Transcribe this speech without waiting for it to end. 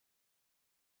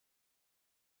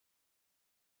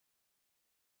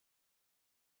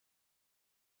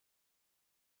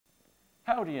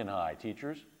Howdy and hi,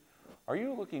 teachers. Are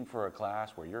you looking for a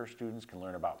class where your students can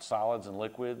learn about solids and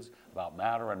liquids, about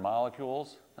matter and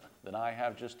molecules? Then I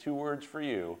have just two words for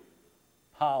you: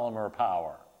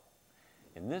 PolymerPower.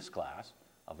 In this class,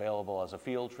 available as a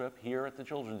field trip here at the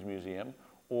Children's Museum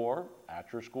or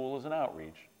at your school as an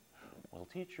outreach, we'll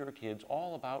teach your kids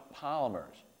all about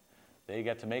polymers. They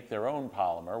get to make their own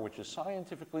polymer, which is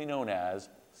scientifically known as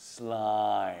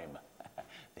slime.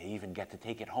 They even get to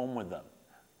take it home with them.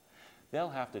 They'll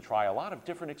have to try a lot of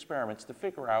different experiments to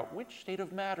figure out which state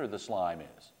of matter the slime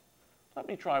is. Let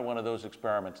me try one of those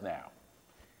experiments now.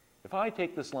 If I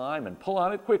take the slime and pull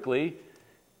on it quickly,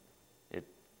 it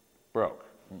broke.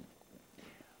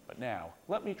 But now,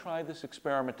 let me try this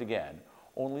experiment again,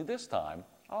 only this time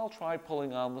I'll try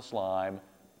pulling on the slime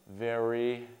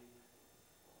very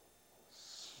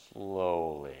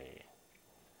slowly.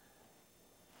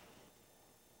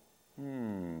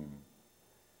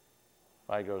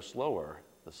 If I go slower,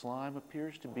 the slime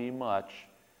appears to be much,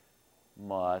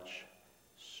 much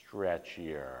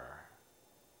stretchier.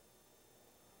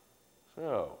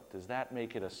 So, does that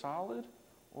make it a solid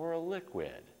or a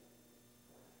liquid?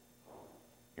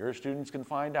 Your students can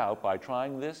find out by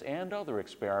trying this and other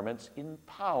experiments in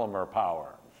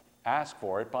PolymerPower. Ask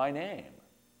for it by name.